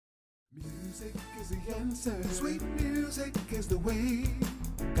music is the answer. Sweet music is the way.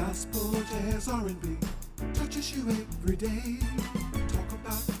 Gospel, jazz, R&B touches you every day. Talk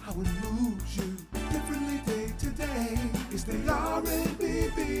about how it moves you differently day to day. It's the R&B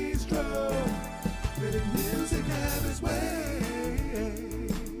Bistro, letting music have its way.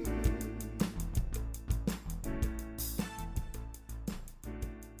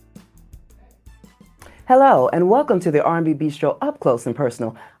 Hello, and welcome to the R&B Bistro Up Close and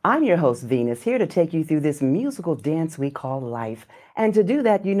Personal. I'm your host, Venus, here to take you through this musical dance we call life. And to do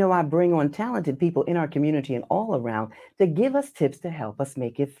that, you know I bring on talented people in our community and all around to give us tips to help us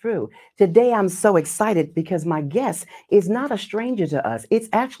make it through. Today, I'm so excited because my guest is not a stranger to us. It's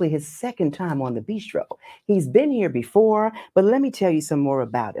actually his second time on the Bistro. He's been here before, but let me tell you some more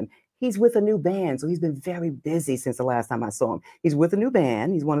about him. He's with a new band, so he's been very busy since the last time I saw him. He's with a new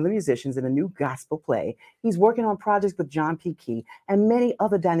band. He's one of the musicians in a new gospel play. He's working on projects with John P. Key and many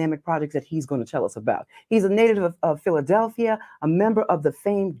other dynamic projects that he's going to tell us about. He's a native of Philadelphia, a member of the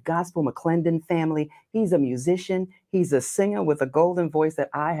famed gospel Mclendon family. He's a musician. He's a singer with a golden voice that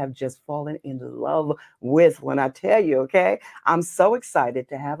I have just fallen in love with when I tell you, okay? I'm so excited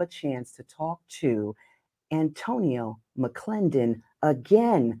to have a chance to talk to Antonio Mclendon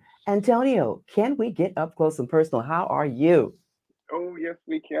again. Antonio, can we get up close and personal? How are you? Oh, yes,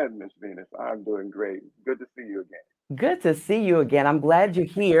 we can, Miss Venus. I'm doing great. Good to see you again. Good to see you again. I'm glad you're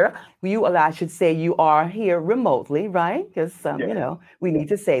here. I should say you are here remotely, right? Because, Yes, we yes, need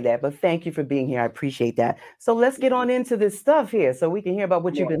to say that. But thank you for being here. I appreciate that. So let's get on into this stuff here so we can hear about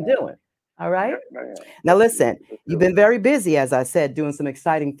what come you've on been now. doing. All right? Yes, ma'am. Now, Let's listen, let's you've do been it. very busy, as I said, doing some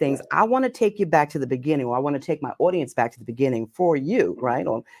exciting things. I want to take you back to the beginning, or I want to take my audience back to the beginning for you, right?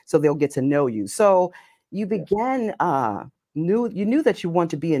 Hmm. So they'll get to know you. So you Yes, began, knew that you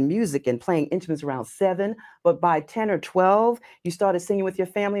want to be in music and playing instruments around 7, but by 10 or 12, you started singing with your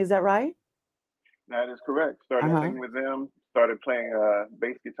family. Is that right? that is correct. Started Uh-huh. singing with them. Started playing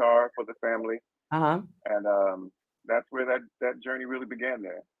bass guitar for the family, Uh-huh. and that's where that journey really began.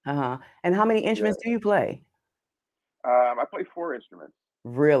 There. Uh-huh. And how many Yeah. instruments do you play? I play four instruments.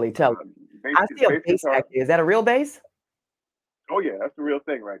 Really? Tell me. Bass I see a bass bass back guitar. there. Is that a real bass? Oh yeah, that's the real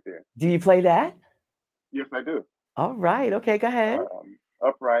thing right there. Do you play that? Yes, I do. All right. Okay, go ahead.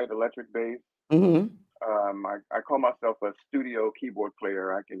 Upright electric bass. Mm-hmm. I call myself a studio keyboard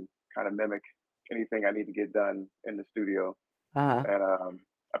player. I can kind of mimic anything I need to get done in the studio. Uh-huh. And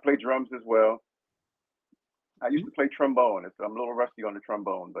I play drums as well. I used to play trombone. I'm a little rusty on the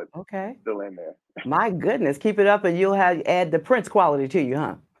trombone, but Okay. still in there. My goodness, keep it up and you'll have add the Prince quality to you,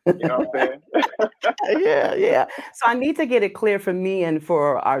 huh? You know what I'm saying? Yeah, yeah. So I need to get it clear for me and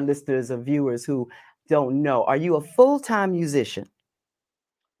for our listeners or viewers who don't know. Are you a full-time musician?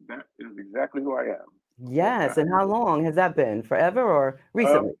 That is exactly who I am. Full Yes. time And how musician. long has that been? Forever or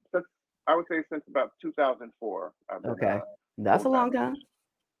recently? Since I would say since about 2004, I've been Okay. a That's full a time long time. musician.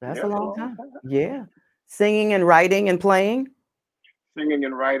 That's Yeah, a it's a long long time. time. Yeah. Singing and writing and playing. Singing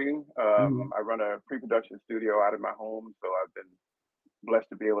and writing. Mhm. I run a pre-production studio out of my home, so I've been blessed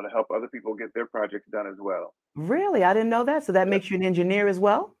to be able to help other people get their projects done as well. Really? I didn't know that. So that Yep. makes you an engineer as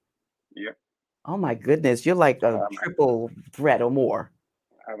well? Yep. Oh my goodness. You're like a Um, triple threat or more.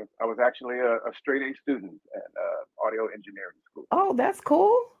 I was actually a straight A student at audio engineering school. Oh, that's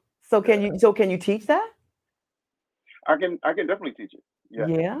cool. So can Yeah, you teach that? I can definitely teach it. Yes.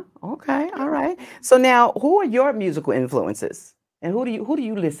 Yeah. Okay. Yeah. All right. Mhm. So now, who are your musical influences, and who do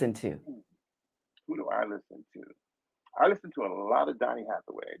you listen to? Who do I listen to? I listen to a lot of Donny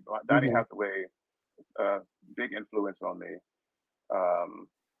Hathaway. Donny Hmm. Hathaway, uh, big influence on me. Um,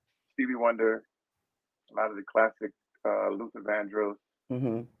 Stevie Wonder, a lot of the classic Luther Vandross.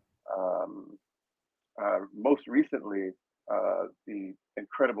 Hmm. Um, Most recently, the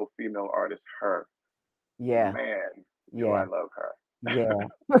incredible female artist Her. Yeah. Man, do I Yeah. love her. Yeah.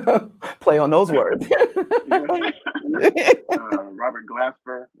 Play on those words. Yeah. Robert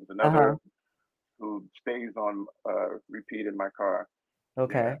Glasper is Uh-huh. another who stays on repeat in my car. Yeah.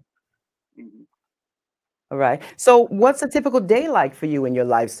 Okay. Hmm. All right. So, what's a typical day like for you in your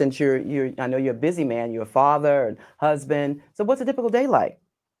life? Since you're I know you're a busy man. You're a father and husband. So, what's a typical day like?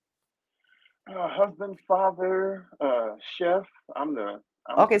 Husband, father, chef. I'm the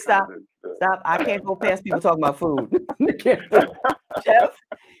I'm Okay. kind of Stop. Stop. I can't go past people talking about food. I can't do it. Chef,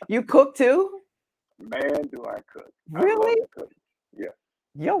 you cook too? man, do I cook. I love Really? to cook. Yeah.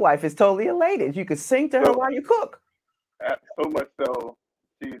 Your wife is totally elated. You could sing to her So while you cook. so much so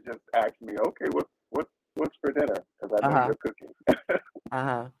she just asked me, okay, what's for dinner? Because I know Uh-huh. you're cooking,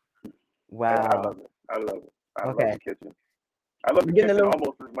 Uh-huh. and I Wow. love it. I love it. I love Okay. the kitchen. I love the You're getting a kitchen little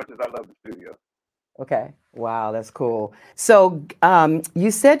almost as much as I love the studio. okay. Wow, That's cool. So, you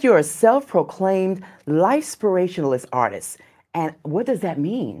said you're a self-proclaimed life inspirationalist artist, and what does that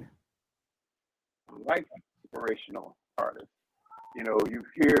mean? Life inspirational artist. You know, you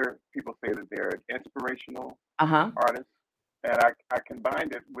hear people say that they're an inspirational Uh-huh. artist, and I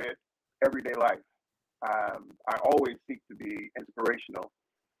combined it with everyday life. I always seek to be inspirational,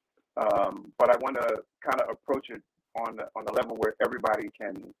 but I want to kind of approach it on the level where everybody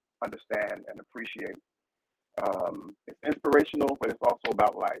can understand and appreciate. It's inspirational, but it's also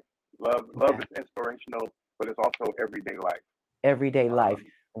about life. Love Okay. is inspirational, but it's also everyday life. Everyday life Um,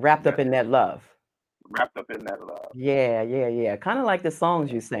 wrapped up yes, in that love. wrapped up in that love. Yeah, yeah, yeah. Kind of like the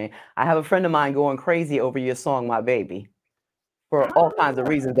songs you sing. I have a friend of mine going crazy over your song, My Baby, for all kinds of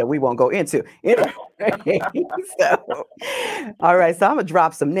reasons that we won't go into. Anyway, so, all right, so I'm gonna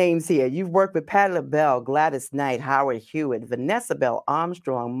drop some names here. You've worked with Patti LaBelle, Gladys Knight, Howard Hewitt, Vanessa Bell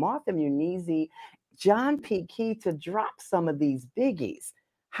Armstrong, Martha Muniz, John P. Key, to drop some of these biggies.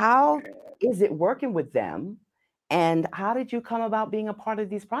 How Man. is it working with them? And how did you come about being a part of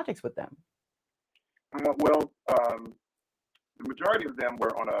these projects with them? Well, the majority of them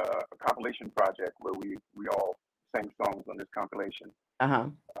were on a compilation project where we all sang songs on this compilation. Uh-huh.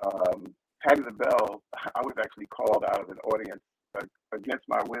 Patti LaBelle, I was actually called out of an audience against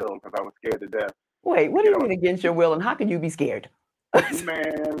my will because I was scared to death Wait, to what do get you on. mean against your will? And how can you be scared?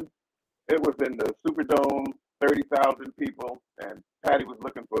 Man, it was in the Superdome, 30,000 people, and Patty was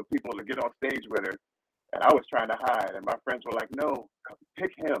looking for people to get on stage with her, and I was trying to hide, and my friends were like, "No,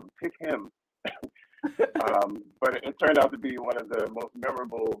 pick him, pick him." But it turned out to be one of the most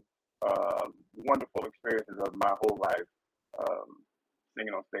memorable, wonderful experiences of my whole life, um,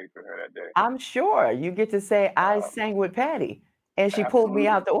 singing on stage with her that day. I'm sure you get to say, I Um, sang with Patty and she pulled me Absolutely,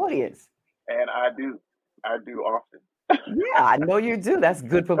 out the audience. and I do often. Yeah, I know you do. That's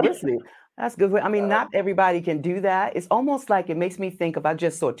good publicity. That's good. I mean, not Um, everybody can do that. It's almost like it makes me think of, I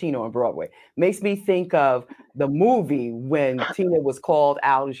just saw Tina on Broadway. Makes me think of the movie when Tina was called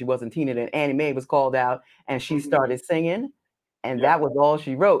out, and she wasn't Tina, then Annie Mae was called out and she mhm, started singing, and yeah, that was all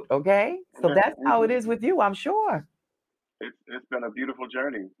she wrote. Okay. So yeah. that's how it is with you, I'm sure. It's been a beautiful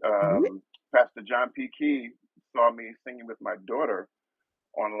journey. Yeah. Pastor John P. Key saw me singing with my daughter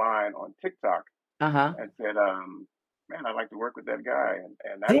online on TikTok Uh-huh. and said, "Man, I'd like to work with that guy,"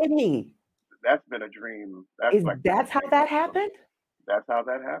 and Did he? that's been a dream. That's Is like been a that's how dream that come true. happened? That's how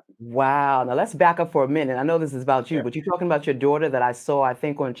that happened. Wow. Now let's back up for a minute. I know this is about you, Yeah, but you're talking about your daughter that I saw, I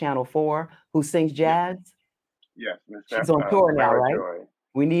think, on Channel 4, who sings yes, jazz. yes, Miss She's on tour now, Samara right? Joy,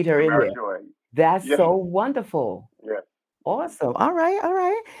 We need her in Samara there. Joy. That's Yes, so wonderful. yes. Awesome. All right. All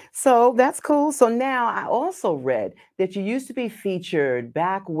right. So that's cool. So now I also read that you used to be featured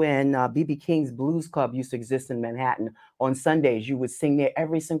back when BB King's Blues Club used to exist in Manhattan on Sundays. You would sing there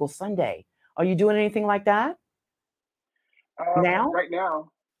every single Sunday. Are you doing anything like that now? Right now,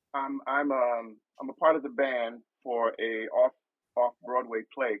 I'm a part of the band for a off Broadway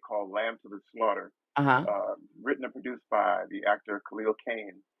play called Lamb to the Slaughter, Uh-huh. written and produced by the actor Khalil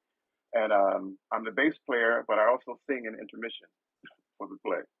Kane. And I'm the bass player, but I also sing in intermission for the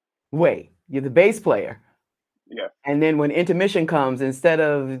play. Wait, you're the bass player. Yes, And then when intermission comes, instead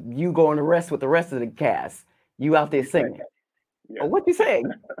of you going to rest with the rest of the cast, you out there we sing. singing. Oh, Yes. what you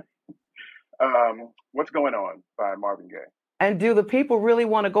saying? What's Going On by Marvin Gaye. And do the people really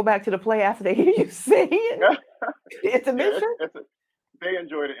want to go back to the play after they hear you singing? Yeah, Intermission? they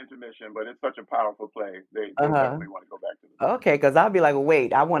enjoy the intermission, but it's such a powerful play. They Uh-huh. definitely want to go back to Okay, because I'll be like,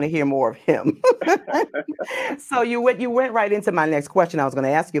 wait, I want to hear more of him. the play. So you went right into my next question. I was going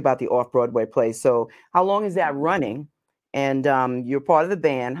to ask you about the off-Broadway play. So how long is that running? And you're part of the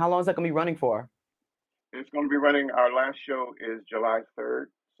band. How long is that going to be running for? It's going to be running. Our last show is July 3rd,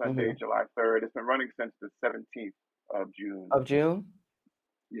 Sunday, Hmm. July 3rd. It's been running since the 17th of June. Of June?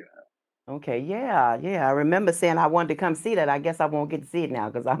 Yeah. Okay, yeah, yeah. I remember saying I wanted to come see that. I guess I won't get to see it now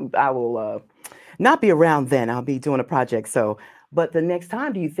because I will not be around then. I'll be doing a project. So, but the next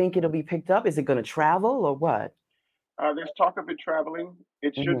time, do you think it'll be picked up? Is it going to travel or what? There's talk of it traveling.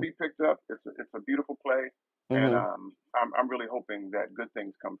 It should Hmm. be picked up. It's a beautiful play, and Hmm. I'm really hoping that good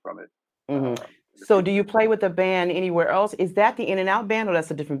things come from it Hmm. in the So, do you future. play with a band anywhere else? Is that the In and Out band or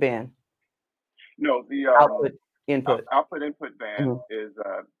that's a different band? No, the Output, input. Output Input Band Hmm. is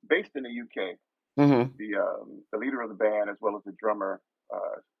based in the UK. Hmm. The leader of the band, as well as the drummer,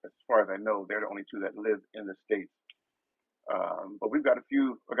 as far as I know, they're the only two that live in the states. But we've got a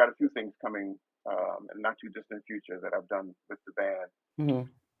few. I got a few things coming in not too distant future that I've done with the band. Hmm.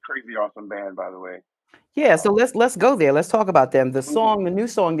 Crazy awesome band, by the way. Yeah, so Um, let's go there. Let's talk about them. The mhm, song, the new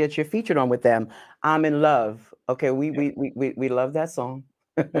song that you're featured on with them, "I'm in Love." Okay, we yeah, we we we, we love that song.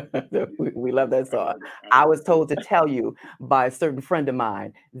 We love that I song. love it. I I love was it too. told to tell you by a certain friend of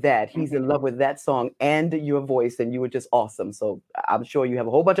mine that he's in Hmm. love with that song and your voice, and you were just awesome. So I'm sure you have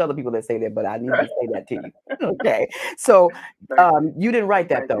a whole bunch of other people that say that, but I needed to say that to you. Okay. So Thank you. you didn't write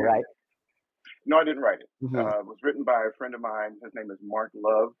that Thank though, you. right? No, I didn't write it. Mm-hmm. It was written by a friend of mine. His name is Mark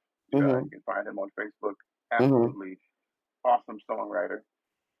Love. Mm-hmm. You can find him on Facebook. Mm-hmm. Absolutely awesome songwriter.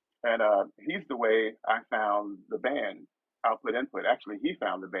 And he's the way I found the band, Output Input. Actually, he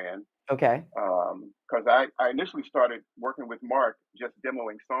found the band Okay. because I initially started working with Mark just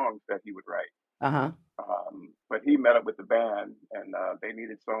demoing songs that he would write. Uh-huh. But he met up with the band and they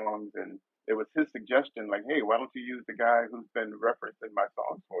needed songs. And it was his suggestion, like, hey, why don't you use the guy who's been referencing my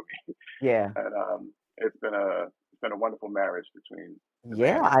songs for me? Yeah. And it's been a wonderful marriage between the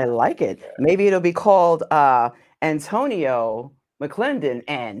Yeah, band and I I. like it. Yeah, Maybe it'll be called Antonio Mclendon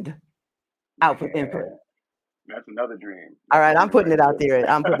and Output Input. man, that's another dream. All That's a right, I'm dream putting right it out there. there.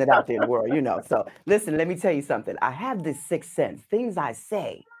 I'm putting it out there in the world, you know. So listen, let me tell you something. I have this sixth sense. Things I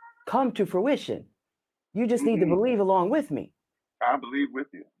say come to fruition. You just need to Hmm. believe along with me. I believe with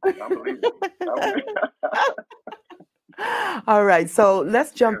you. I'm believing you. All right, so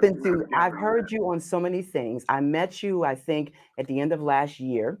let's jump Yes, ma'am. into. Can't I've believe heard that. you on so many things. I met you, I think, at the end of last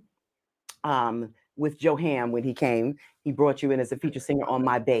year with Joe Ham when he came. He brought you in as a feature singer on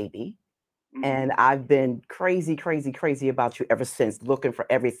My Baby. And Hmm. I've been crazy, crazy, crazy about you ever since, looking for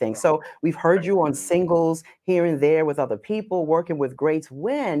everything. Oh, So we've heard thank you on you. singles here and there with other people, working with greats.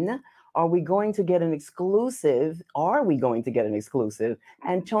 When are we going to get an exclusive? Are we going to get an exclusive Hmm.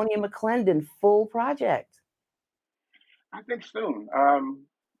 Antonia Mclendon full project? I think soon.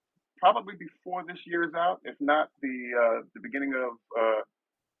 Probably before this year is out, if not the beginning of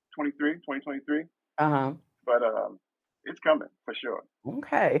 2023. Uh-huh. But it's coming for sure.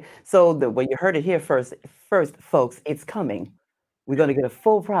 Okay. So well, you heard it here first, folks, it's coming. We're going Yes, to get a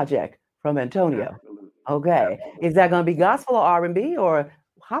full project from Antonio. absolutely, Okay. Is absolutely. that going to be gospel or R&B, or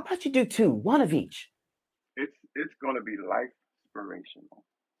how about you do two, one of each? It's going to be life inspirational.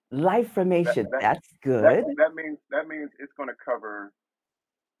 Life That formation. that That's that good. that means it's going to cover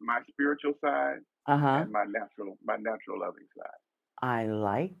my spiritual side Uh-huh. and my natural loving side. I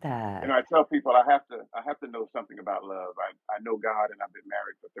like You that. know, I tell people I have to know something about love. I know God and I've been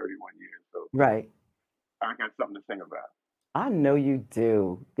married for 31 years, so Right. I got something to sing about. I know you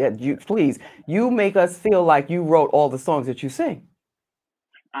do. Yeah, you Yeah. please. You make us feel like you wrote all the songs that you sing.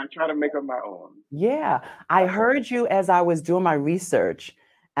 I try to make up my own. Yeah. I I heard you as I was doing my research,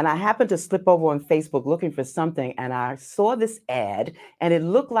 and I happened to slip over on Facebook looking for something, and I saw this ad, and it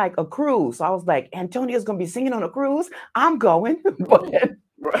looked like a cruise. So I was like, Antonia's gonna be singing on a cruise. I'm going. But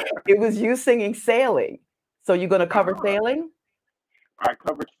it was you singing Sailing. So you're gonna cover uh, Sailing? I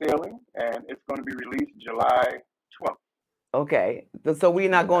covered sailing, and it's going to be released July 12th. Okay. So we're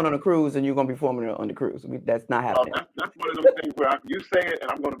not Yeah. going on a cruise and you're going to be performing on the cruise. That's not Well, happening. that's one of them things where you say it,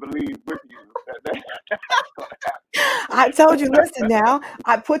 and I'm going to believe with you that's going to happen. I told you, listen now,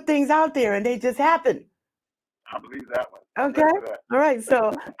 I put things out there and they just happen. I believe that one. I'm Okay. ready for that. All right.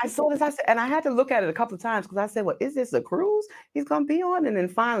 So I saw this, I said, and I had to look at it a couple of times because I said, well, is this a cruise he's going to be on? And then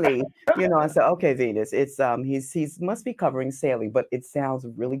finally, I said, okay, Venus, it's he's must be covering Sailing, but it sounds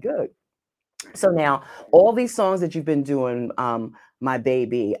really good. So now Thank all you. these songs that you've been doing, My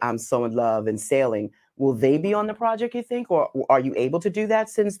Baby, I'm So in Love, and Sailing, will they be on the project, you think? Or are you able to do that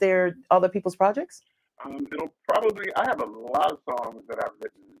since they're other people's projects? It'll probably. I have a lot of songs that I've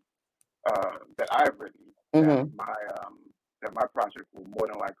written that Mm-hmm. my project will more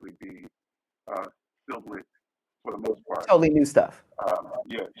than likely be uh, filled with for the most part. Totally new stuff.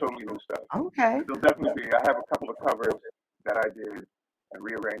 Yeah, totally new stuff. Okay. There'll definitely be. I have a couple of covers that I did and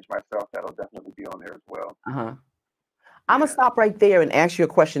rearranged myself that'll definitely be on there as well. Uh-huh. I'm gonna Yeah, stop right there and ask you a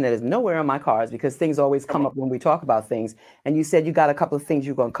question that is nowhere on my cards because things always come come on. up when we talk about things. And you said you got a couple of things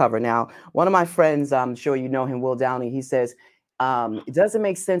you're gonna cover. Now, one of my friends, I'm sure you know him, Will Downey, he says, it doesn't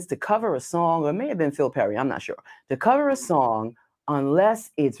make sense to cover a song, or it may have been Phil Perry, I'm not sure, to cover a Mhm. song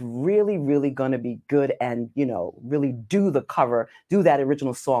unless it's really, really gonna be good and really do the cover, do that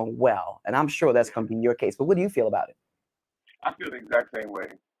original song well. And I'm sure that's gonna be your case. But what do you feel about it? I feel the exact same way.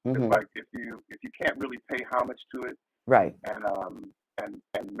 It's Hmm. like if you can't really pay homage to it Right. and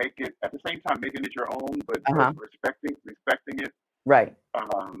make it at the same time making it your own, but Uh-huh. respecting it, Right.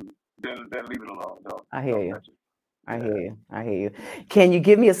 then leave it alone. Don't I hear don't you. touch it. I hear Yeah. you. I hear you. Can you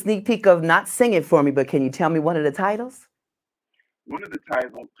give me a sneak peek of not sing it for me, but can you tell me one of the titles? One of the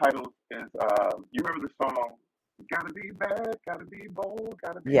titles is you remember the song "Gotta Be Bad, Gotta Be Bold,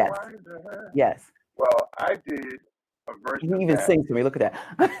 Gotta Be Yes. Wiser." Yes. Well, I did a version You of even that. sing to me. Look at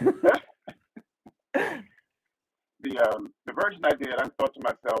that. the version I did, I thought to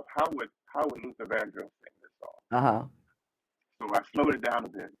myself, how would Luther Vandross sing this song? Uh-huh. So I slowed it down a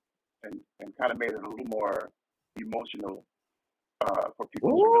bit and kind of made it a little more emotional for people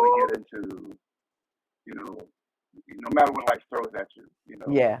to really Ooh. get into. You know, no matter what life throws at you,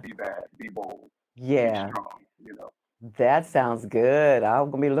 Yeah. be bad, be bold, be Yeah. strong. That sounds good. I'm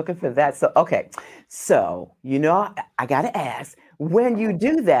gonna be looking for that. So, okay. So, I gotta ask, when you Uh-huh.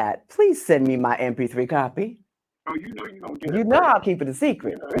 do that, please send me my MP3 copy. Oh, you're gonna get You it know first. I'll keep it a You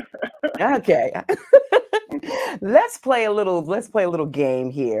secret. know. Okay. Okay. Let's play a little game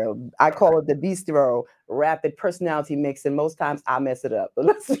here. I All right. call it the Bistro Rapid Personality Mix, and most times I mess it up.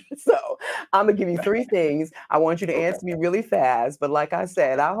 But so I'm gonna give you three things. I want you to Okay. answer me really fast. But like I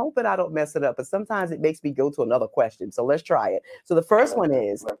said, Okay. I hope that I don't mess it up. But sometimes it makes me go to another question. So let's try it. So the Okay. first one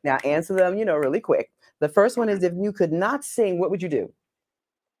is Let's now see. answer them, really quick. The first one Okay. is if you could not sing, what would you do?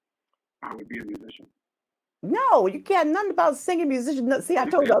 I would be a musician. No, you can't. Nothing about singing musician. No, see, I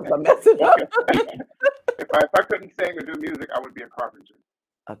told you I was gonna mess it up. Okay. if I couldn't sing or do music, I would be a carpenter.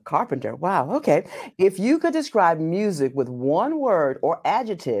 A carpenter. Wow. Okay. If you could describe music with one word or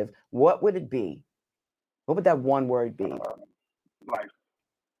adjective, what would it be? What would that one word be? Um, Life.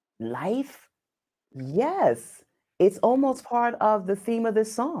 Life? Yes. It's almost part of the theme of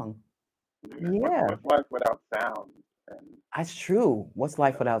this song. Yeah. Yeah, What's life without sound? And that's true. What's you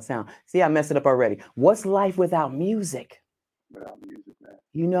life know, without sound? See, I messed it up already. What's life without music? without music, man.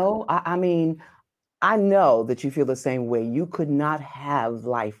 You Yeah. know, I mean, I know that you feel the same way. You could not have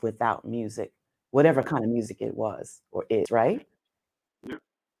life without music, whatever Yeah. kind of music it was or is, right? Yeah.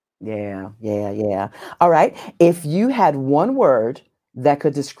 Yeah, yeah, yeah. All right. If you had one word that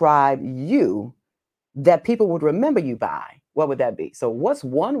could describe you that people would remember you by, what would that be? So, what's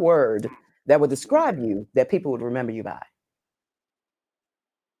one word that would describe Okay. you that people would remember you by?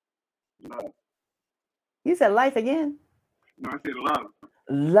 Love. You said life again? No, I said love.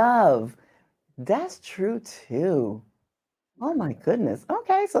 Love. That's true too. Oh my goodness.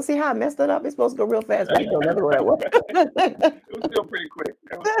 Okay. So, see how I messed it up? It's supposed to go real fast, but you don't never know that It was still pretty quick.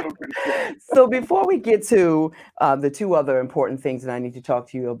 It was still pretty quick. So before we get to the two other important things that I need to talk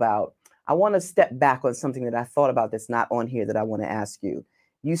to you about, I want to step back on something that I thought about that's not on here that I want to ask you.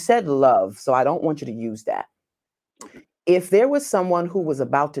 You said love, so I don't want you to use that. Okay. If there was someone who was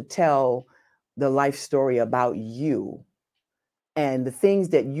about to tell the life story about you and the things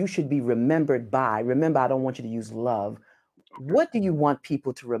that you should be remembered by, remember, I don't want you to use love. Okay. What do you want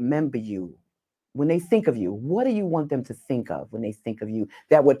people to remember you when they think of you? What do you want them to think of when they think of you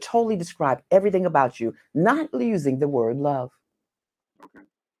that would totally describe everything about you, not using the word love? Okay.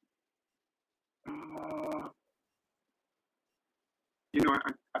 Uh,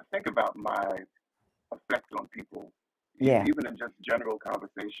 I think about my effect on people, Yeah, even in just general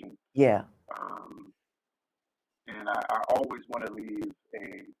conversation. yeah. Um, and I always want to leave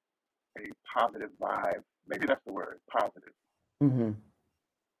a positive vibe. Maybe that's the word, positive. Hmm.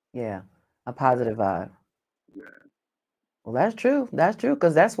 Yeah, a Yeah, positive vibe. yeah. Well, that's true. That's true.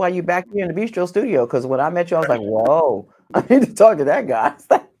 Because that's why you're back here in the Bistro studio. Because when I met you, I was like, whoa, I need to talk to that guy.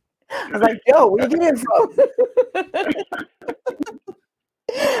 I was like, yo, where you getting from?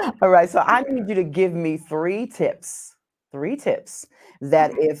 All right. So I Yeah. need you to give me three tips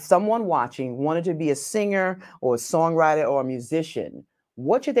that Hmm. if someone watching wanted to be a singer or a songwriter or a musician,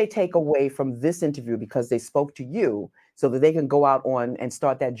 what should they take away from this interview because they spoke to you so that they can go out on and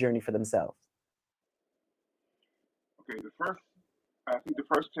start that journey for themselves? Okay. I think the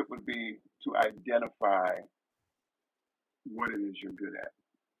first tip would be to identify what it is you're good at.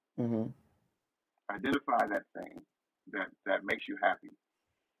 Hmm. Identify that thing that makes you happy.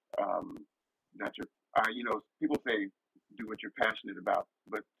 Um, that you're, people say do what you're passionate about,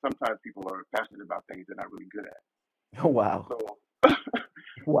 but sometimes people are passionate about things they're not really good at. Oh, wow. So,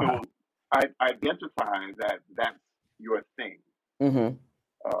 Wow. so I identify that that's your thing. Hmm.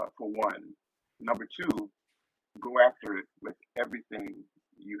 For one, number two, go after it with everything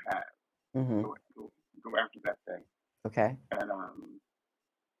you have. Hmm. Go after that thing. Okay. And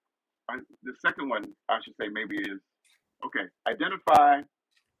the second one I should say maybe is okay. Identify,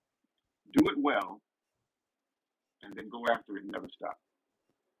 do it well, and then go after it and never stop.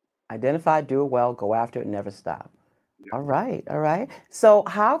 Identify, do it well, go after it, never stop. Yeah. All right. All right. So,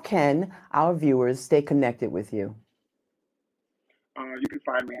 how can our viewers stay connected with you? You can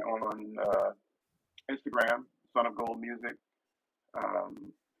find me on Instagram, Son of Gold Music, um,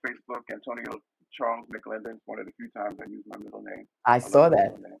 Facebook, Antonio Charles Mclendon. One of the few times I use my middle name. I I love saw my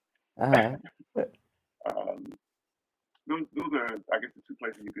that. middle name. Uh-huh. um, those are, I guess, the two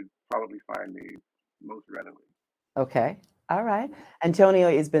places you could probably find me most readily. Okay. All right. Antonio,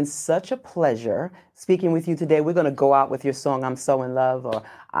 it's been such a pleasure speaking with you today. We're going to go out with your song, I'm So in Love,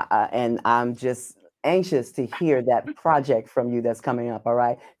 and I'm just anxious to hear that project from you that's coming up. All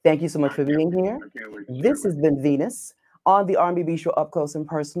right. Thank you so much for being here. I can't wait to share This with has you. been Venus on the R&B Show Up Close and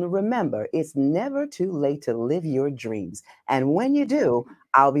Personal. Remember, it's never too late to live your dreams. And when you do,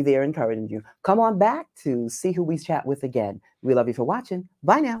 I'll be there encouraging you. Come on back to see who we chat with again. We love you for watching.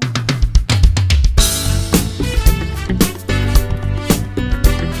 Bye now.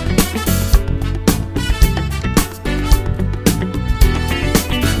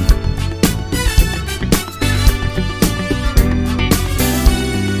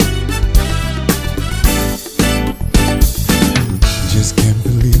 Just can't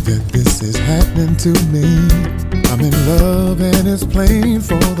believe that this is happening to me. I'm in love and it's plain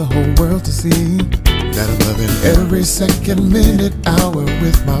for the whole world to see that I'm loving every second, minute, hour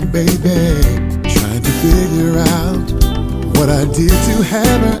with my baby. Trying to figure out what I did to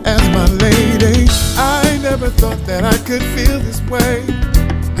have her as my lady. I never thought that I could feel this way.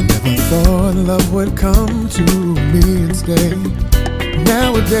 I never thought love would come to me and stay.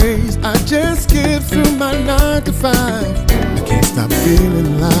 Nowadays, I just get through my 9 to 5. I can't stop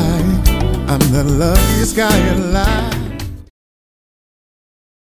feeling like I'm the luckiest guy alive.